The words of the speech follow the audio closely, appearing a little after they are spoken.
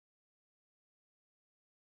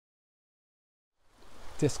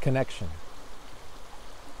disconnection,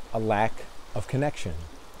 a lack of connection.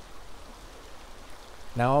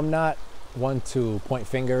 Now, I'm not one to point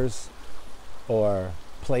fingers or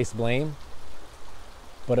place blame,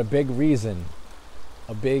 but a big reason,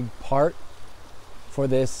 a big part for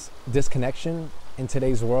this disconnection in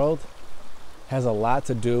today's world has a lot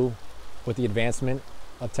to do with the advancement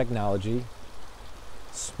of technology,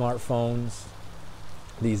 smartphones,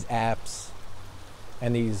 these apps,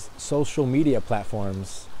 and these social media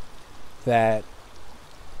platforms that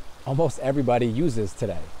almost everybody uses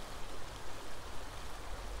today.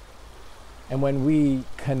 And when we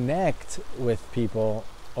connect with people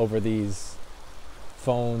over these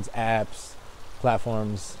phones, apps,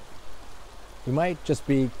 platforms, we might just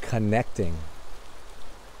be connecting.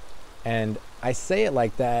 And I say it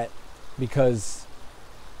like that because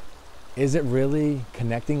is it really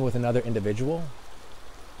connecting with another individual?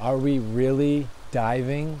 Are we really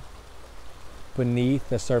diving beneath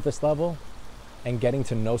the surface level and getting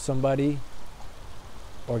to know somebody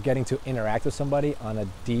or getting to interact with somebody on a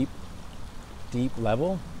deep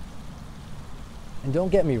level? And don't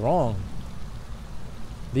get me wrong,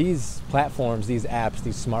 these platforms, these apps,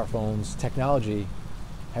 these smartphones, technology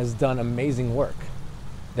has done amazing work.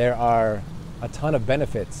 There are a ton of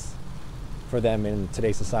benefits for them in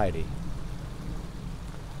today's society.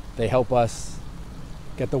 They help us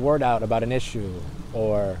get the word out about an issue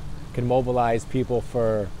or can mobilize people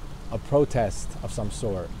for a protest of some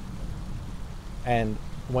sort. And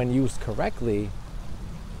when used correctly,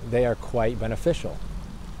 they are quite beneficial.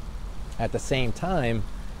 At the same time,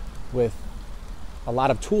 with a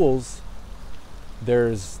lot of tools,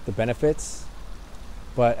 there's the benefits,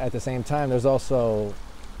 but at the same time, there's also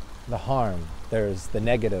the harm. There's the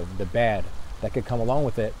negative, the bad that could come along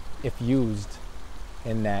with it if used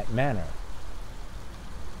in that manner.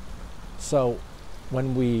 So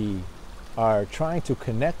when we are trying to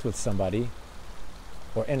connect with somebody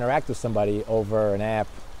or interact with somebody over an app,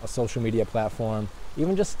 a social media platform,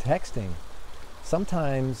 even just texting,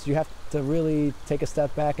 sometimes you have to really take a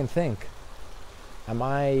step back and think, am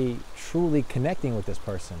I truly connecting with this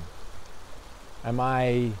person? Am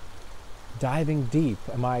I diving deep?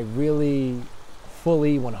 Am I really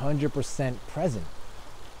fully 100% present?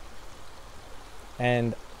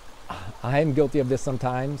 And I'm guilty of this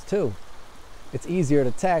sometimes too. It's easier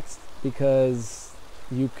to text because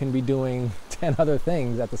you can be doing 10 other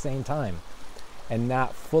things at the same time and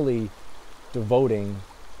not fully devoting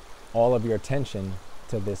all of your attention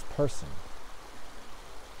to this person.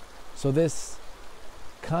 So this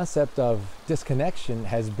concept of disconnection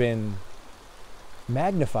has been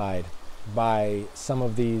magnified by some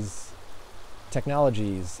of these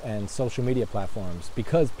technologies and social media platforms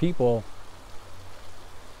because people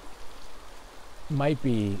might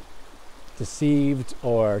be deceived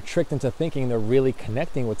or tricked into thinking they're really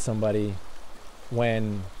connecting with somebody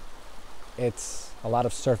when it's a lot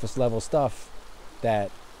of surface level stuff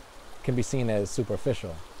that can be seen as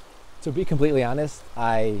superficial. To be completely honest,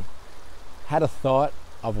 I had a thought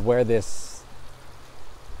of where this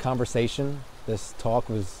conversation, this talk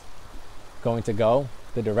was going to go,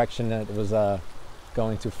 the direction that it was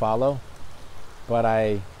going to follow, but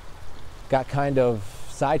I got kind of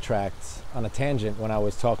sidetracked on a tangent when I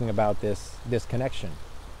was talking about this disconnection,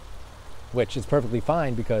 which is perfectly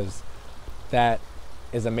fine because that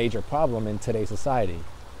is a major problem in today's society.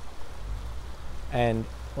 And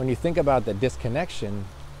when you think about the disconnection,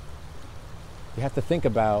 you have to think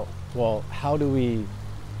about, well, how do we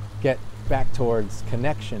get back towards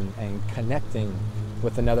connection and connecting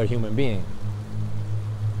with another human being?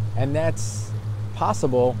 And that's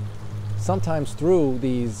possible sometimes through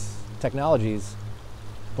these technologies,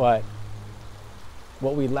 but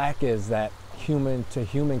what we lack is that human to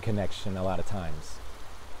human connection a lot of times.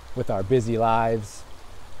 With our busy lives,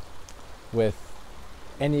 with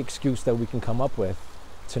any excuse that we can come up with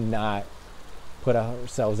to not put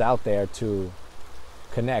ourselves out there to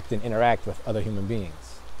connect and interact with other human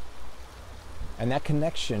beings. And that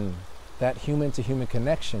connection, that human to human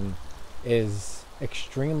connection, is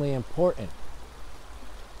extremely important.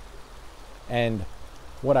 And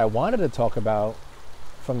what I wanted to talk about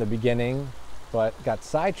from the beginning, but got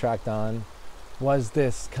sidetracked on, was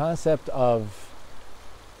this concept of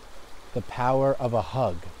the power of a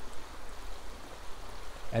hug.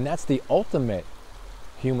 And that's the ultimate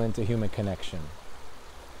human to human connection.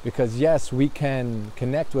 Because yes, we can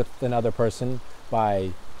connect with another person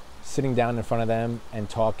by sitting down in front of them and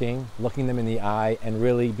talking, looking them in the eye, and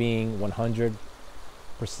really being 100%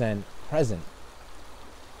 present.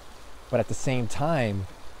 But at the same time,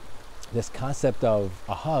 this concept of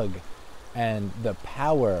a hug and the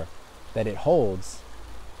power that it holds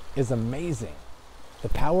is amazing. The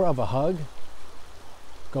power of a hug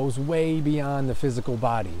goes way beyond the physical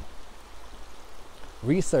body.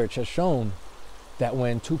 Research has shown that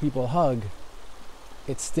when two people hug,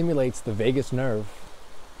 it stimulates the vagus nerve,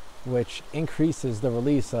 which increases the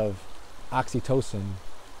release of oxytocin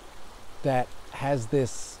that has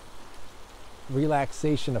this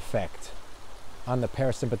relaxation effect on the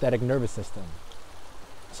parasympathetic nervous system.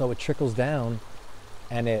 So it trickles down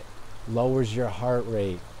and it lowers your heart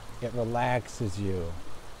rate, it relaxes you,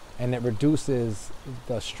 and it reduces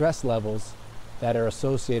the stress levels that are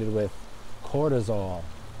associated with cortisol,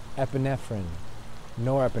 epinephrine,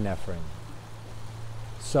 norepinephrine.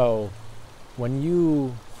 So when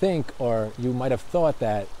you think, or you might have thought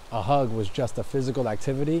that a hug was just a physical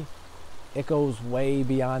activity, it goes way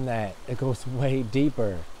beyond that. It goes way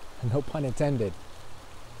deeper, no pun intended.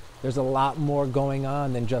 There's a lot more going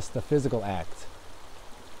on than just the physical act.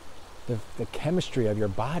 The chemistry of your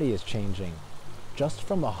body is changing just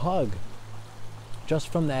from a hug, just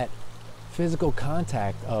from that physical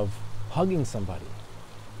contact of hugging somebody.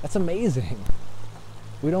 That's amazing.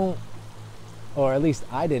 We don't, or at least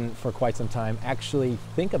I didn't for quite some time, actually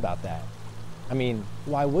think about that. I mean,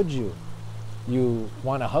 why would you? You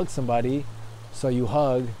want to hug somebody, so you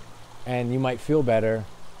hug and you might feel better,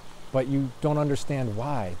 but you don't understand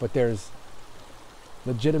why. But there's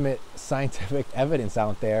legitimate scientific evidence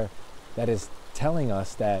out there that is telling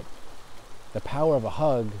us that the power of a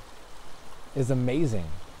hug is amazing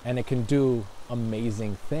and it can do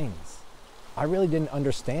amazing things. I really didn't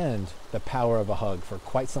understand the power of a hug for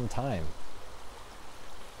quite some time.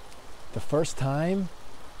 The first time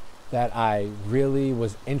that I really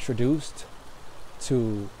was introduced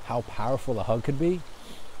to how powerful a hug could be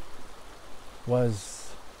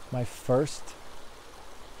was my first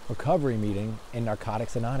recovery meeting in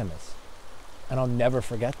Narcotics Anonymous. And I'll never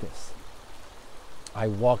forget this. I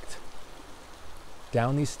walked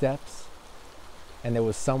down these steps and there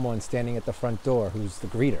was someone standing at the front door who's the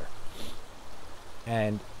greeter.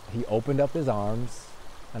 And he opened up his arms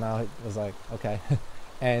and I was like, okay.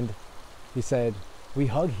 And he said, "We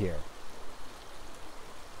hug here."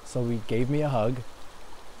 So he gave me a hug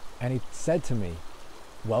and he said to me,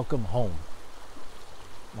 "Welcome home."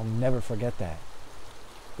 I'll never forget that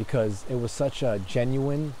because it was such a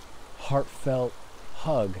genuine, heartfelt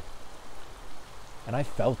hug. And I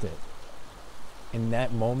felt it. In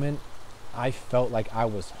that moment, I felt like I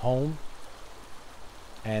was home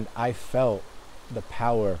and I felt the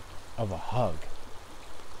power of a hug.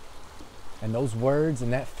 And those words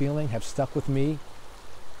and that feeling have stuck with me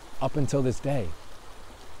up until this day.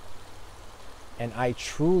 And I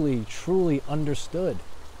truly, truly understood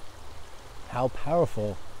how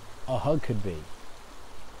powerful a hug could be.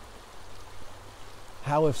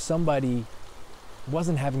 How if somebody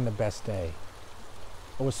wasn't having the best day,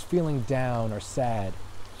 or was feeling down or sad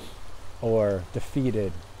or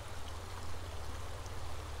defeated,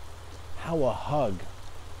 how a hug,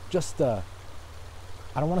 just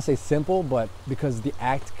I don't want to say simple, but because the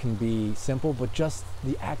act can be simple, but just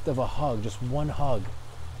the act of a hug, just one hug,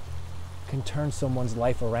 can turn someone's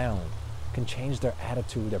life around, can change their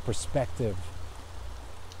attitude, their perspective,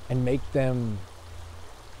 and make them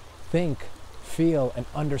think, feel, and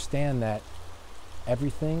understand that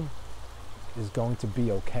everything is going to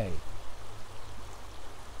be okay.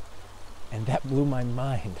 And that blew my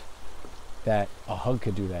mind, that a hug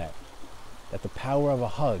could do that. That the power of a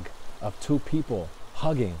hug, of two people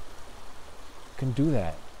hugging, can do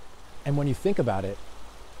that. And when you think about it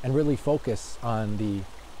and really focus on the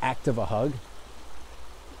act of a hug,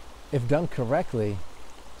 if done correctly,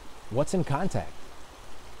 what's in contact?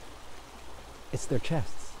 It's their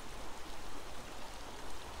chests.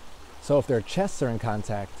 So if their chests are in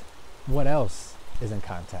contact, what else is in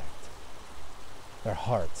contact? Their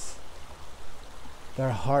hearts.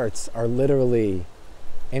 Their hearts are literally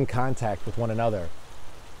in contact with one another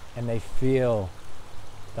and they feel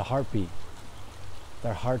the heartbeat.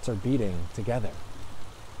 Their hearts are beating together.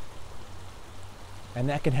 And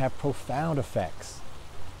that can have profound effects,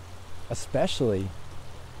 especially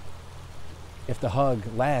if the hug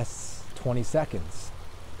lasts 20 seconds.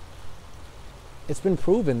 It's been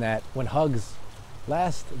proven that when hugs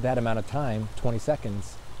last that amount of time, 20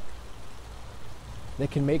 seconds, they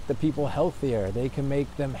can make the people healthier, they can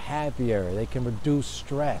make them happier, they can reduce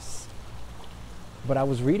stress. But I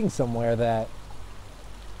was reading somewhere that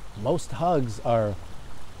most hugs are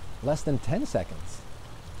less than 10 seconds.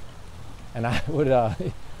 And I would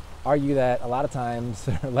argue that a lot of times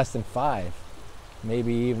they're less than 5,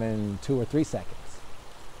 maybe even 2 or 3 seconds.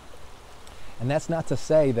 And that's not to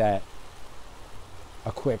say that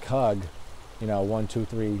a quick hug, 1, 2,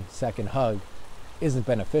 3 second hug isn't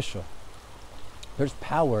beneficial. There's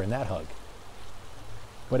power in that hug.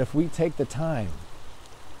 But if we take the time,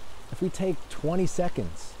 if we take 20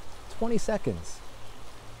 seconds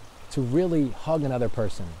to really hug another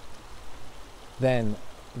person, then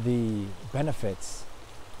the benefits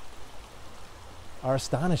are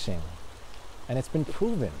astonishing. And it's been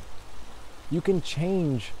proven. You can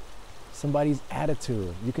change somebody's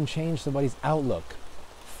attitude. You can change somebody's outlook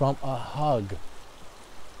from a hug.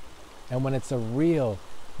 And when it's a real,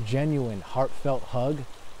 genuine, heartfelt hug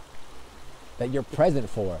that you're present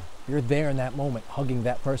for, you're there in that moment hugging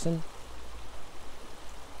that person,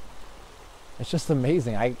 it's just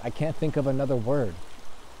amazing. I can't think of another word.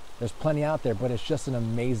 There's plenty out there, but it's just an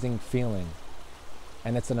amazing feeling.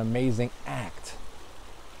 And it's an amazing act.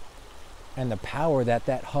 And the power that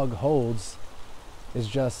that hug holds is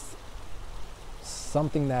just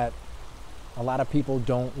something that a lot of people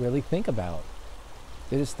don't really think about.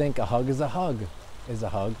 They just think a hug is a hug, is a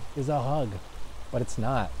hug, is a hug. But it's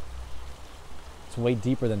not. It's way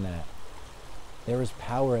deeper than that. There is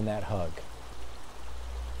power in that hug.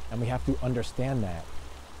 And we have to understand that,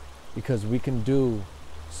 because we can do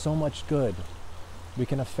so much good. We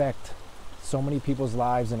can affect so many people's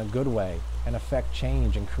lives in a good way and affect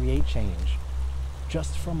change and create change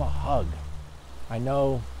just from a hug. I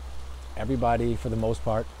know everybody, for the most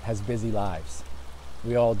part, has busy lives.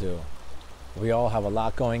 We all do. We all have a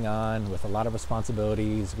lot going on with a lot of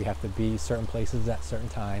responsibilities. We have to be certain places at certain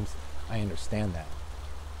times. I understand that.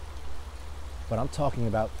 But I'm talking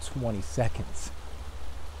about 20 seconds.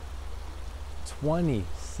 20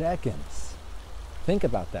 seconds. Think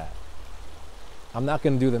about that. I'm not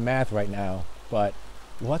going to do the math right now, but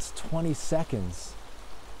what's 20 seconds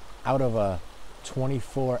out of a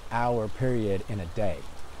 24-hour period in a day?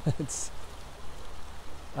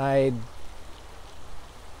 I'd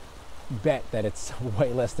bet that it's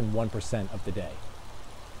way less than 1% of the day.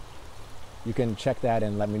 You can check that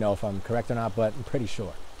and let me know if I'm correct or not, but I'm pretty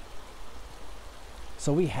sure.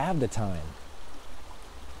 So we have the time.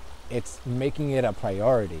 It's making it a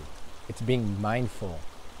priority. It's being mindful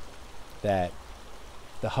that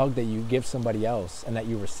the hug that you give somebody else and that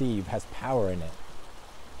you receive has power in it.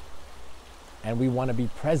 And we want to be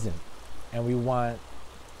present, and we want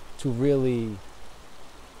to really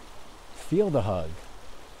feel the hug,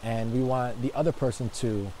 and we want the other person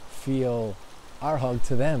to feel our hug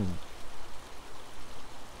to them.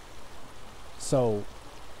 So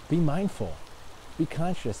be mindful, be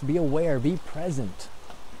conscious, be aware, be present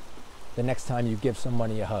the next time you give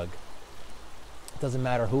somebody a hug. It doesn't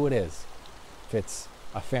matter who it is. If it's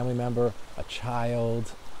a family member, a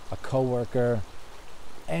child, a coworker,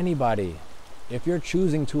 anybody. If you're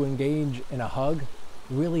choosing to engage in a hug,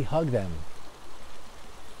 really hug them.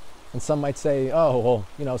 And some might say, oh,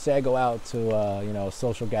 well, say I go out to a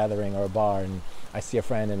social gathering or a bar and I see a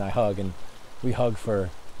friend and I hug and we hug for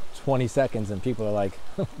 20 seconds and people are like,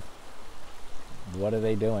 what are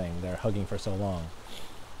they doing? They're hugging for so long.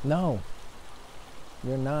 No,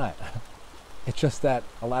 you're not. It's just that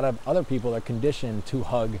a lot of other people are conditioned to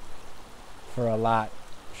hug for a lot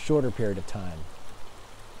shorter period of time.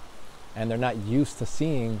 And they're not used to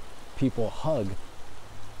seeing people hug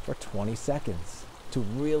for 20 seconds, to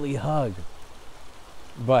really hug.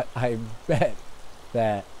 But I bet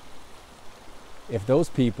that if those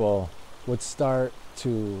people would start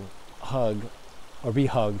to hug or be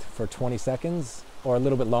hugged for 20 seconds or a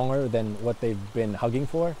little bit longer than what they've been hugging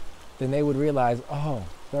for, then they would realize, oh,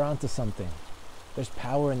 they're onto something. There's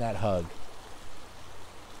power in that hug.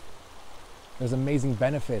 There's amazing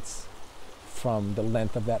benefits from the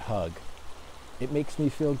length of that hug. It makes me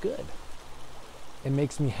feel good. It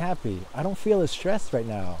makes me happy. I don't feel as stressed right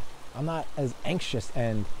now. I'm not as anxious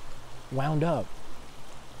and wound up.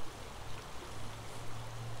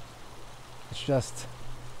 It's just,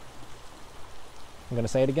 I'm going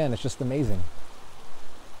to say it again, it's just amazing.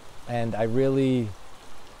 And I really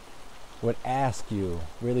would ask you,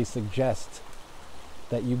 really suggest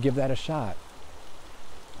that you give that a shot.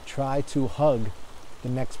 Try to hug the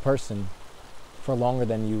next person for longer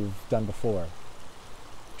than you've done before.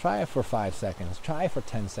 Try it for 5 seconds. Try it for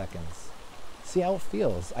 10 seconds. See how it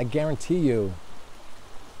feels. I guarantee you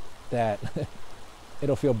that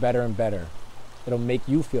it'll feel better and better. It'll make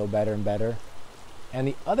you feel better and better, and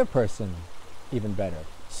the other person even better.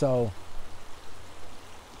 So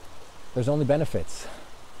there's only benefits.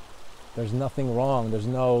 There's nothing wrong. There's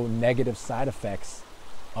no negative side effects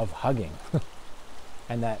of hugging.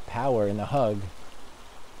 And that power in the hug,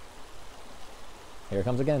 here it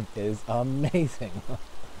comes again, is amazing.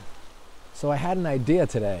 So I had an idea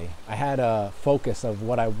today. I had a focus of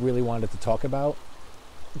what I really wanted to talk about,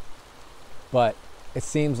 but it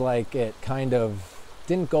seems like it kind of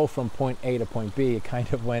didn't go from point A to point B. It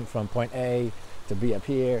kind of went from point A to B up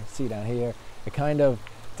here, C down here. It kind of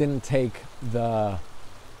didn't take the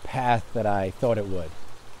path that I thought it would.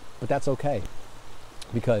 But that's okay,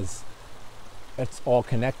 because it's all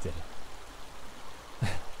connected.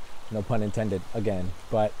 No pun intended again,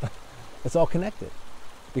 but it's all connected,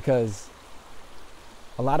 because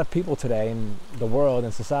a lot of people today in the world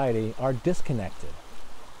and society are disconnected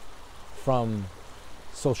from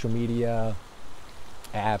social media,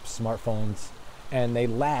 apps, smartphones, and they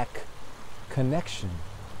lack connection,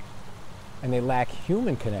 and they lack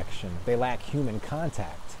human connection. They lack human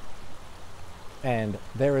contact. And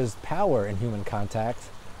there is power in human contact,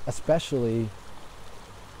 especially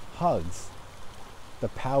hugs. The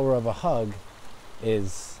power of a hug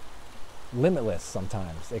is limitless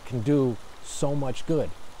sometimes. It can do so much good.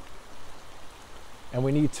 And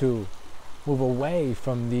we need to move away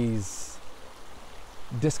from these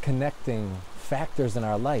disconnecting factors in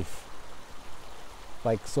our life,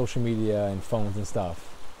 like social media and phones and stuff.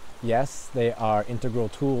 Yes, they are integral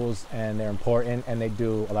tools and they're important and they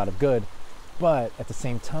do a lot of good, but at the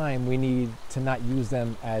same time, we need to not use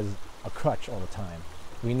them as a crutch all the time.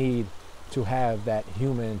 We need to have that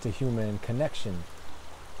human to human connection.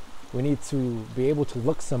 We need to be able to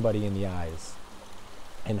look somebody in the eyes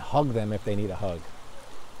and hug them if they need a hug,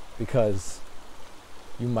 because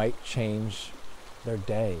you might change their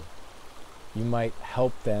day. You might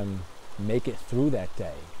help them make it through that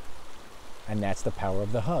day. And that's the power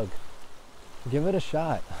of the hug. Give it a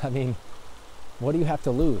shot. I mean, what do you have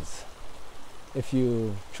to lose? If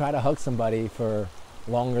you try to hug somebody for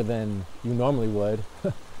longer than you normally would,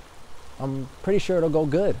 I'm pretty sure it'll go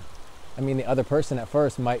good. I mean, the other person at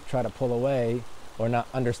first might try to pull away or not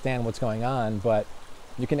understand what's going on, but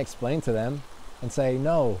you can explain to them and say,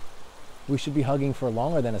 no, we should be hugging for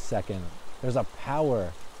longer than a second. There's a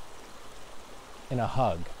power in a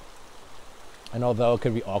hug. And although it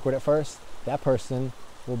could be awkward at first, that person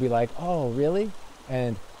will be like, oh, really?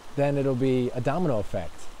 And then it'll be a domino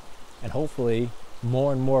effect. And hopefully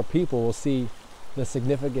more and more people will see the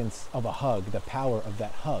significance of a hug, the power of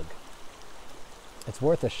that hug. It's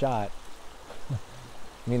worth a shot.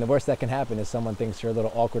 I mean, the worst that can happen is someone thinks you're a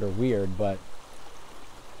little awkward or weird, but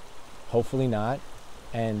hopefully not.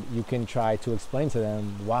 And you can try to explain to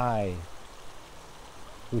them why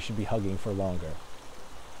we should be hugging for longer,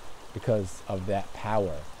 because of that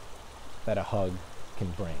power that a hug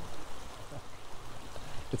can bring.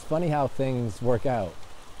 It's funny how things work out.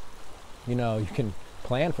 You know, you can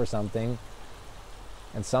plan for something,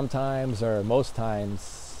 and sometimes or most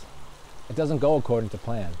times it doesn't go according to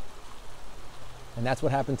plan. And that's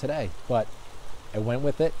what happened today. But I went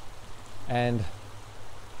with it, and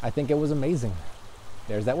I think it was amazing.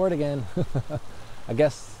 There's that word again. I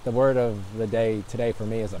guess the word of the day today for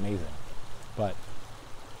me is amazing. But,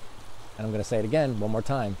 and I'm going to say it again one more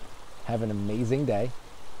time. Have an amazing day.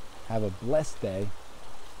 Have a blessed day.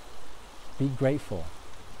 Be grateful.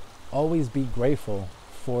 Always be grateful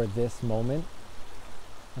for this moment,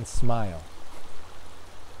 and smile.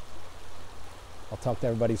 I'll talk to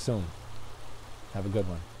everybody soon. Have a good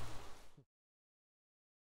one.